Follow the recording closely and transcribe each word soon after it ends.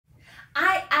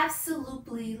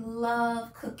absolutely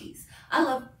love cookies. I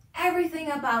love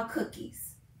everything about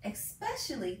cookies,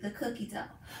 especially the cookie dough.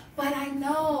 But I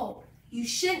know you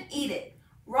shouldn't eat it.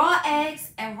 Raw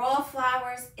eggs and raw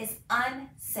flours is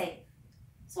unsafe.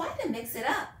 So I had to mix it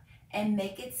up and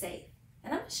make it safe.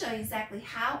 And I'm going to show you exactly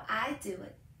how I do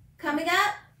it. Coming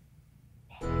up.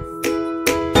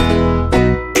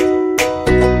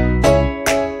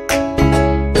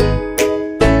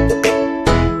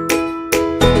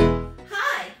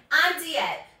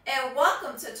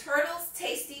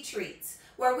 Treats,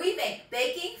 where we make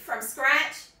baking from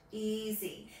scratch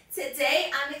easy. Today,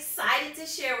 I'm excited to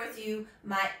share with you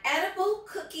my edible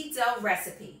cookie dough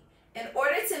recipe. In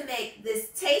order to make this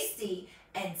tasty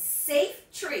and safe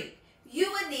treat,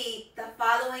 you would need the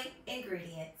following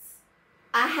ingredients.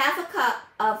 I have a cup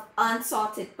of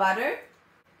unsalted butter,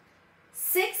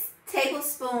 6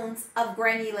 tablespoons of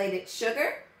granulated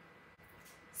sugar,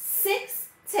 6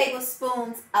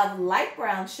 tablespoons of light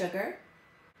brown sugar,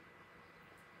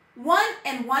 1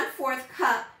 1/4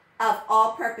 cup of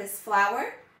all-purpose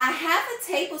flour. I have a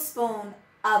tablespoon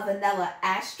of vanilla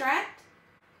extract.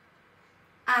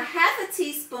 I have a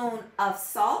teaspoon of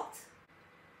salt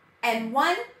and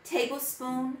 1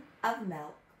 tablespoon of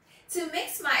milk. To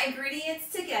mix my ingredients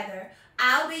together,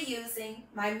 I'll be using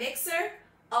my mixer,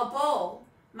 a bowl,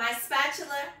 my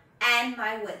spatula, and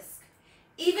my whisk.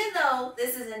 Even though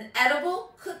this is an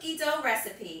edible cookie dough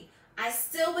recipe, I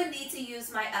still would need to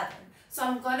use my oven. So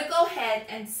I'm going to go ahead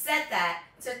and set that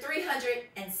to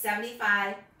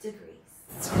 375 degrees.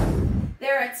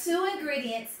 There are 2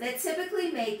 ingredients that typically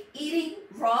make eating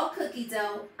raw cookie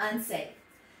dough unsafe.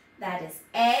 That is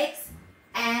eggs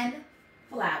and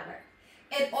flour.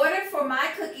 In order for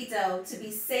my cookie dough to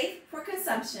be safe for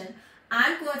consumption,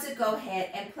 I'm going to go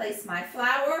ahead and place my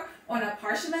flour on a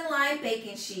parchment lined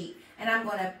baking sheet, and I'm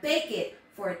going to bake it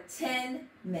for 10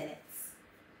 minutes.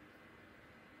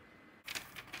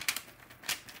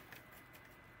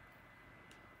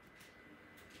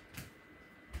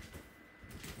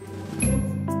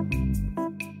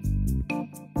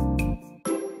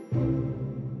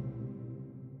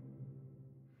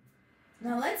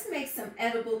 Now let's make some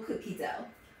edible cookie dough.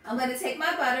 I'm going to take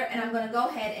my butter and I'm going to go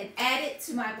ahead and add it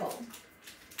to my bowl.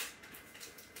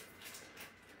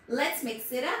 Let's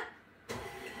mix it up.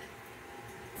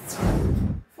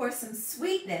 For some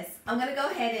sweetness, I'm going to go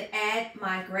ahead and add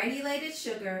my granulated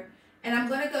sugar, and I'm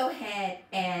going to go ahead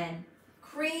and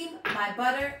cream my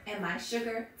butter and my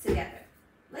sugar together.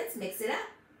 Let's mix it up.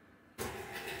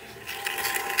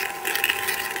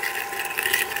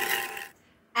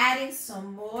 Adding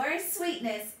some more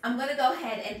sweetness, I'm going to go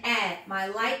ahead and add my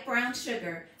light brown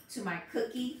sugar to my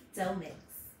cookie dough mix.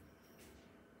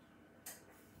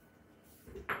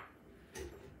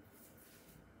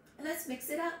 Let's mix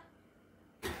it up.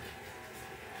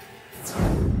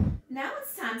 Now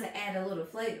it's time to add a little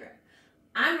flavor.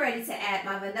 I'm ready to add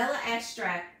my vanilla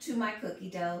extract to my cookie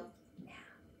dough now.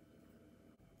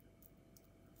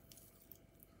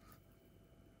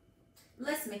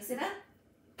 Let's mix it up.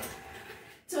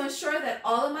 To ensure that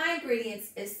all of my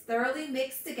ingredients is thoroughly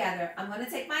mixed together, I'm going to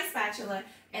take my spatula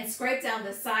and scrape down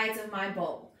the sides of my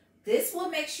bowl. This will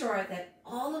make sure that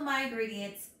all of my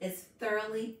ingredients is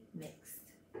thoroughly mixed.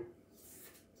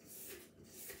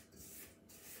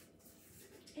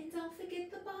 And don't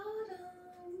forget the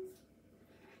bottom.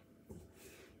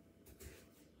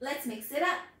 Let's mix it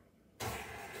up.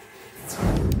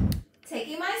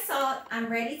 Taking my salt, I'm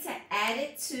ready to add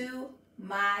it to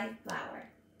my flour.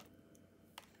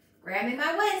 Grabbing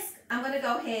my whisk, I'm going to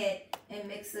go ahead and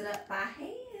mix it up by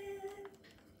hand.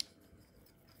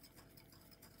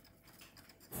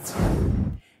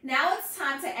 Now it's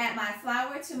time to add my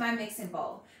flour to my mixing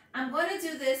bowl. I'm going to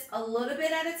do this a little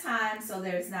bit at a time so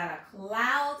there's not a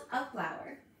cloud of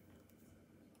flour.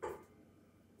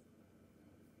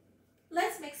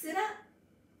 Let's mix it up.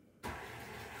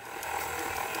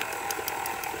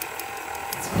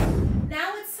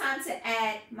 Now it's time to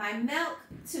add my milk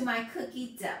to my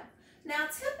cookie dough. Now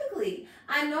typically,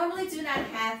 I normally do not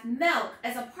have milk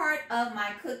as a part of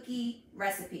my cookie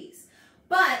recipes,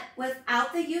 but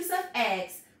without the use of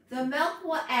eggs, the milk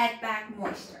will add back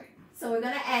moisture. So we're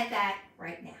going to add that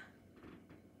right now.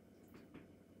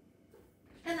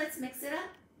 And let's mix it up.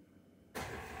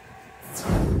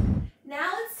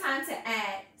 Now it's time to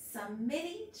add some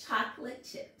mini chocolate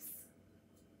chips.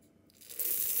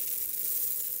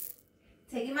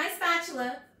 Taking my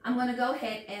spatula, I'm going to go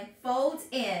ahead and fold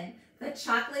in the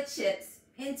chocolate chips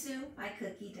into my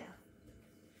cookie dough.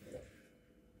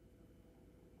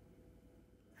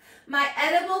 My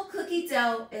edible cookie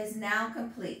dough is now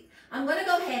complete. I'm going to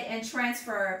go ahead and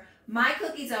transfer my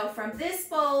cookie dough from this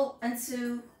bowl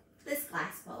into this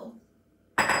glass bowl.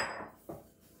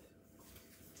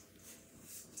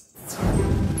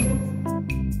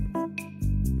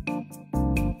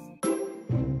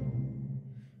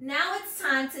 Now it's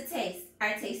time to taste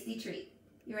our tasty treat.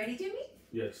 You ready, Jimmy?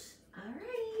 Yes. All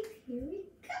right, here we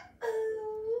go.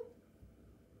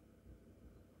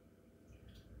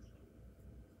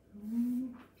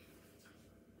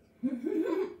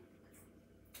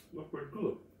 That's pretty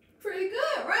good. Pretty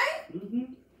good, right?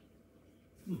 Mm-hmm.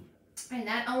 And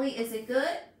not only is it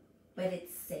good, but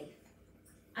it's safe.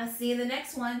 I'll see you in the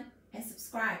next one, and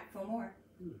subscribe for more.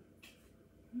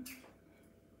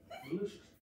 Delicious.